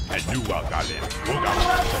 Au enua galen. Uga.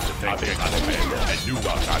 Betetenke komelo.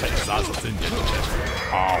 Enua galen. Zazatin yetebekuno.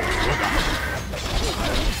 Au uga.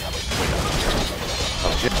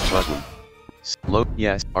 Object button. Load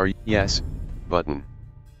yes are yes button.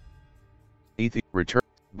 Return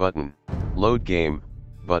button. Load game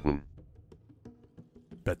button.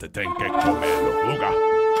 Betetenke komelo. Uga.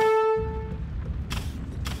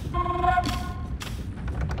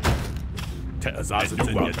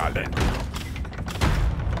 Teazazatin yetebekuno.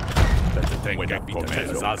 Betetenke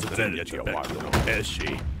komelo. Zazatin yetebekuno.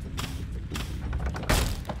 Eshi.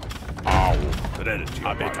 Au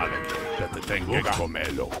abetaleke. Betetenke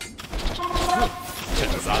komelo.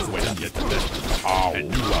 Teazazatin yetebekuno. Au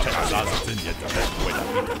teazazatin yetebekuno.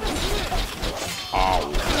 Au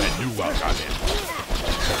enua galen.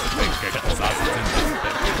 Betetenke teazazatin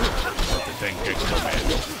yetebekuno. Betetenke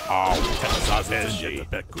komelo. Au teazazatin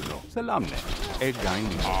yetebekuno. Salamne.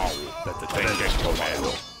 Egaini. Au betetenke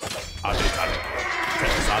komelo. Abetaleke.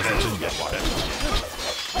 Teazazatin yetebekuno.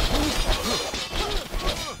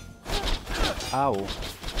 Ao.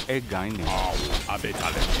 Egaini. Au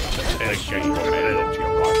abetaleke. Betetenke komelo.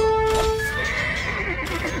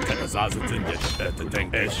 Teazazatin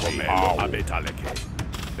yetebekuno. Au abetaleke.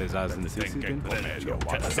 Bezazin Sisijin. Komelo.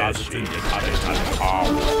 Teazazatin yetebekuno. Au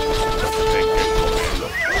betetenke komelo.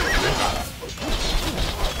 Uga.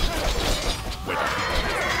 Weda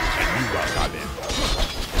enua galen.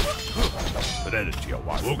 Predator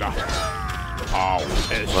one. Uga. Au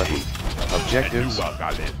eshi. Button. Objectives. Enua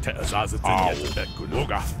galen. Teazazatin yetebekuno.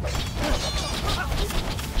 Uga.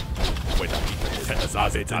 Weda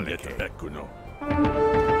teazazatin yetebekuno.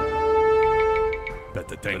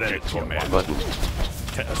 Betetenke komelo. Button.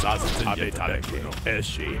 Teazazatin yetebekuno.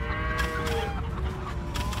 Eshi.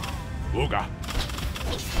 Uga.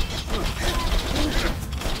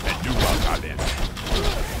 Enua galen.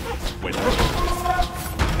 Weda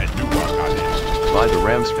enua galen. Buy the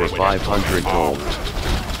Rams for 500 gold.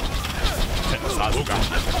 Teazazatin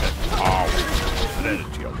yetebekuno. Au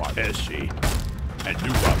Predator one. Eshi.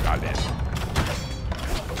 Enua galen.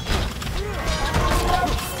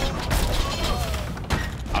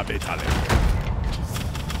 Abetaleke.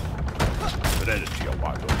 Predator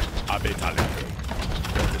one. Abetaleke.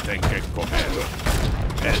 Betetenke komelo.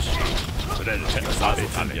 Eshi. Predator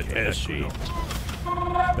abetaleke. Eshi.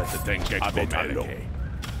 Betetenke komelo.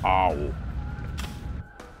 Au.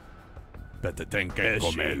 Betetenke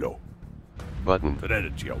komelo. Button.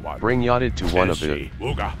 Predator one. Bring Yachted to one of it.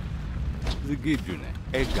 Uga. Zigijune.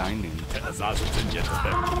 Egaini. Teazazatin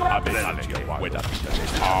yetebekuno. Abetaleke. Weda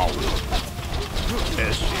bitales. Au.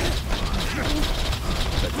 Eshi.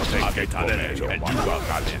 Betetenke komelo. Enua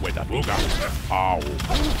galen. Weda uga. Au.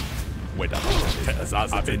 Weda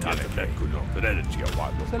teazazatin yetebekuno. Predator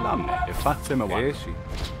one. Salamne. Efatsema wa. Eshi.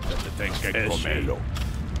 Betetenke komelo.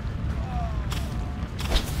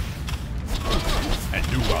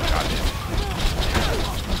 Enua galen.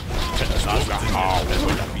 Teazazatin yetebekuno.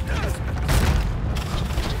 Weda bitales.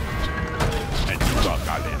 Enua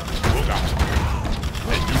galen. Uga.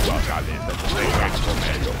 Enua galen. Betetenke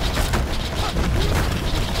komelo.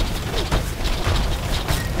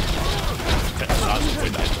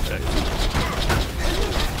 Teazazatin yetebekuno.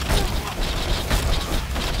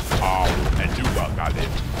 Au enua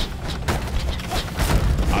galen.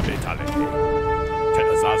 Abetaleke.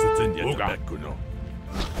 Teazazatin yetebekuno.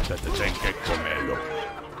 Betetenke komelo.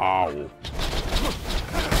 Au.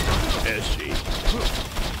 Eshi.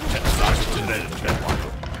 Teazazatin yetebekuno.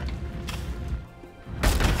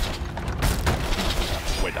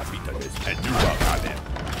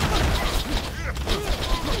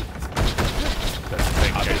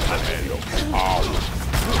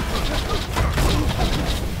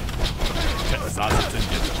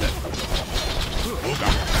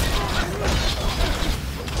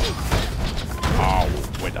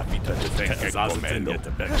 comelo.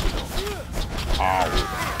 Au.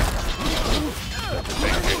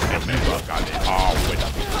 Comelo. Au.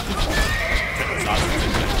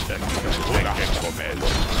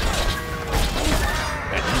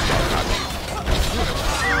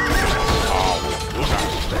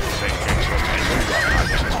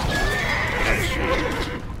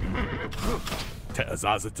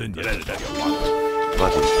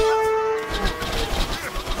 Button.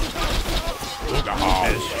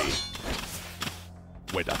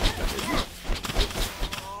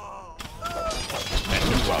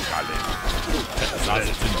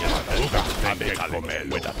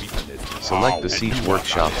 Select the Siege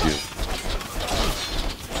Workshop 2.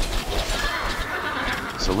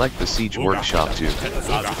 Select the Siege Workshop 2.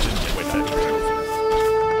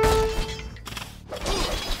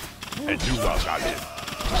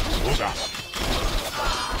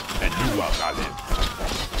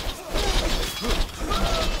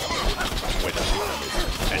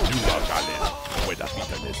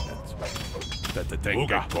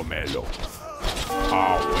 Comelo.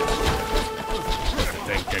 Ah,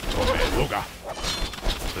 tenke comelo.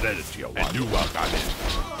 Religio. And you are Galin.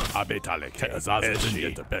 Abetalek.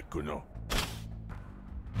 Azazin the Bekuno.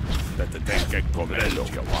 That the tenke comelo.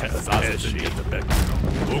 Azazin the Bekuno.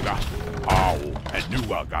 Uga. Au. And you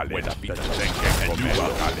are Galin. With a bit of tenke comelo.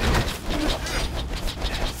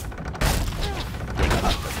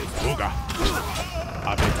 Uga.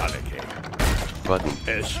 Abetalek. Button.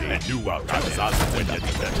 Eshi. And you are Azazin with a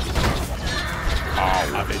bit. Au.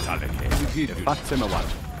 Abetalek. Facem one.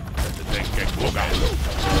 Tenke comelo.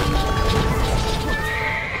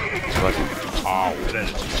 Button. Au.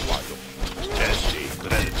 Religio. Eshi.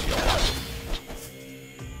 Religio.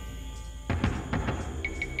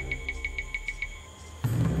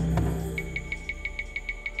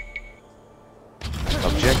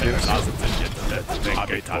 Objectives.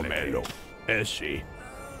 Abetalek. Eshi.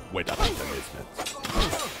 With a bit of Religio.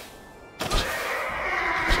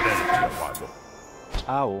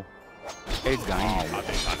 Au. E gain.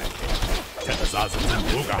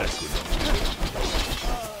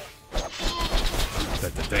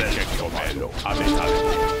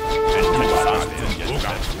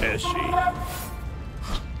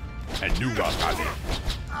 And you are Galin.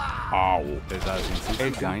 Au. E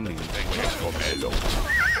gaining.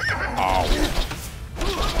 Au.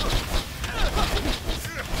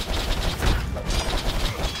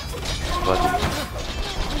 Button.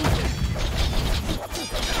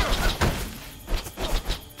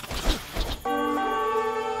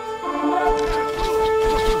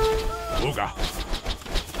 Uga.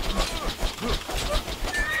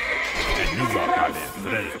 And you are Galin.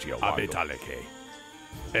 Religio. Abetaleke.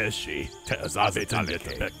 Eshi.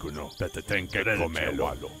 Abetaleke. Bekuno. Tenke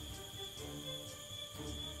comelo.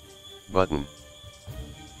 Button.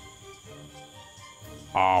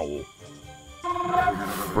 Au.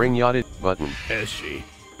 Bring yachted. Button. Eshi.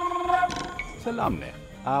 Salamne.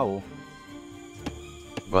 Au.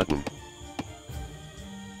 Button.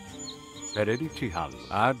 Peredici hal.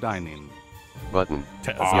 A dining. Button.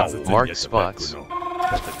 Mark spots.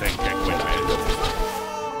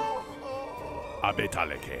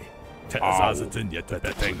 Abetaleke. Teazazatin yet the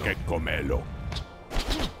tenke comelo.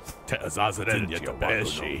 Teazazatin yet the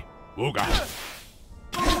beshi. Uga.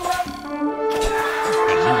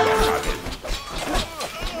 And you are Galin.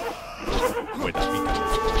 With a beacon.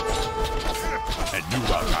 And you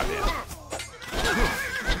are Galin.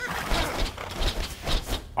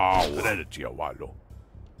 Au. Religio Wallo.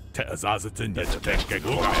 Teazazatin yet the tenke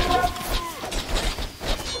comelo.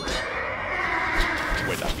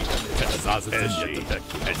 With a beacon. Teazazatin yet the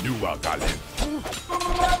and you are Galin.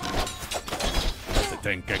 The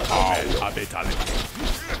tenke comelo. Abetaleke.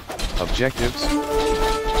 Objectives.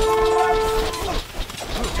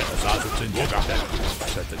 Teazazatin yet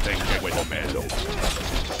the tenke comelo.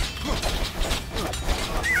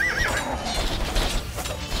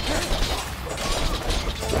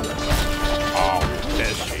 Au.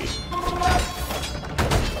 Eshi.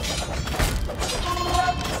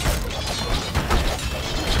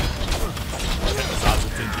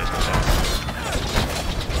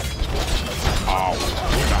 Au.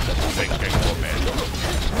 Uga. Tenke comelo.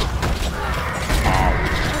 Au.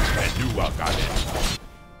 And you are Galin.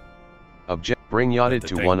 Bring yachted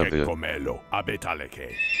to one of the. Comelo. Abetaleke.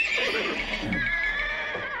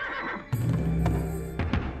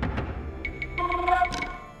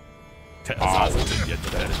 Teazazatin yet the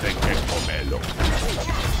tenke comelo.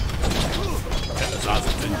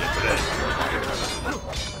 Teazazatin yet the.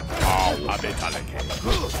 Au. Abetaleke.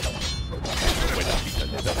 With a beacon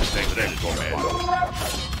the tenke comelo.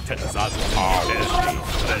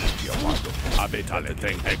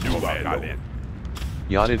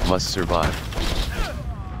 Yachted must survive.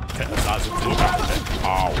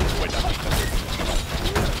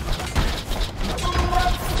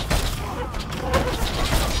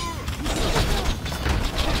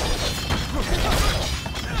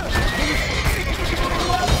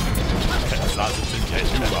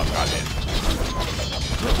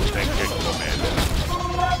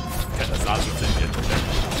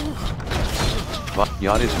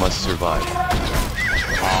 Yachted must survive.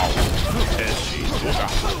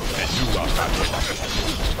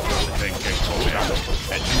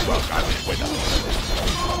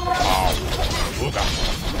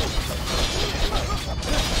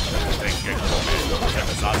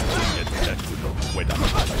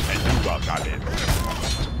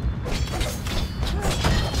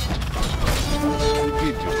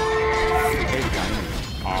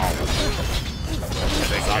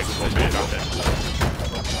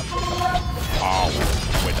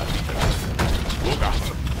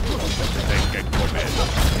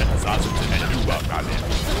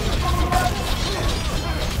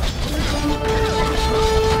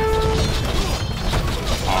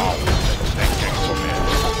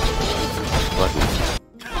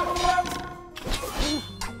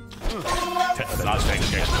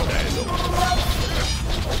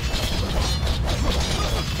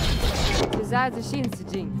 Zaza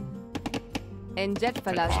Shinsijin. En jet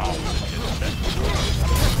falastin.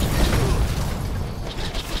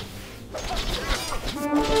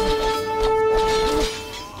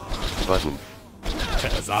 Button.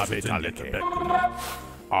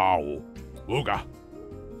 Ow. Uga.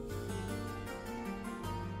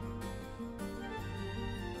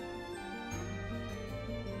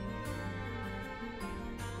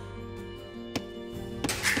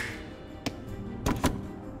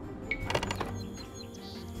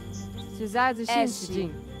 Zaza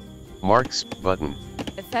Shinsijin. Marks, button.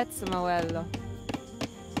 Effetto Mawello.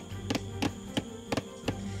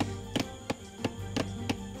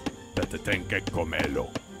 Tenke comelo.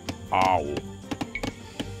 Ow.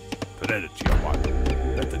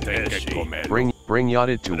 Bring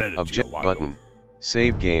yachted to object button.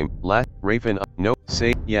 Save game. Last Raven up. No.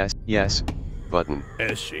 Save. Yes. Yes. Button.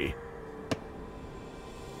 Eshi.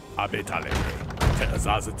 Abetale.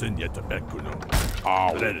 Tezazatin yetabekuno.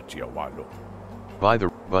 Ow. By the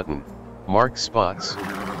button. Mark spots.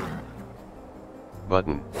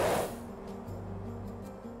 Button.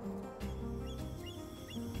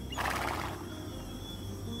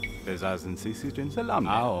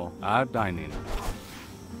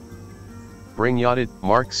 Bring yachted.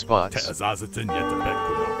 Mark spots.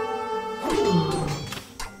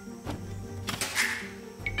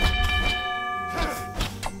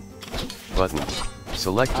 Button.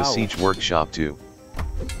 Select a siege workshop too.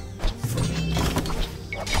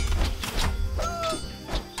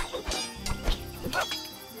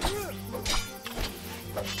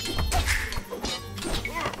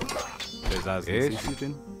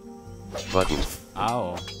 Button.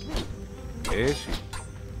 Ao. Eshi.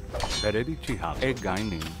 Peredi chihal. E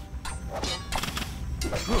gainin.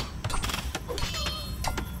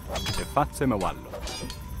 E fatse mewallo.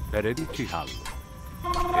 Peredi chihal.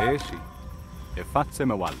 Eshi. E fatse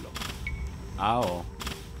mewallo. Ao.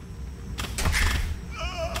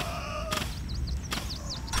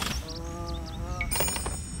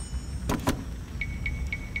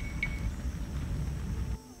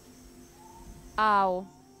 Ow.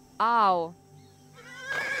 Ow.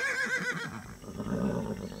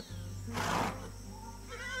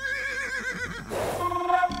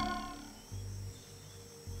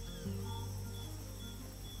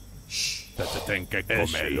 Tenke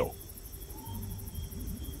comelo.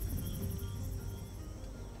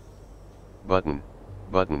 Button.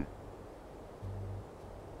 Button.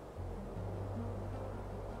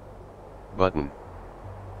 Button.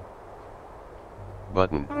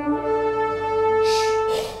 Button.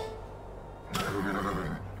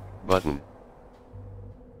 Button.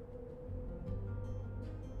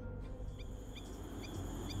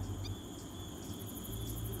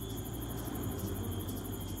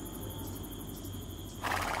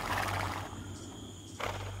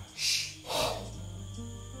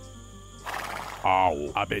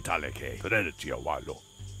 Au, abetaleke, crediti awalo.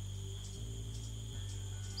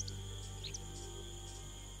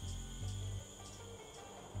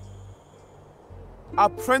 Our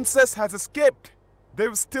princess has escaped. There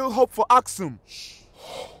is still hope for Aksum.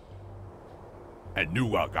 And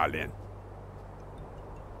Nuwa Galen.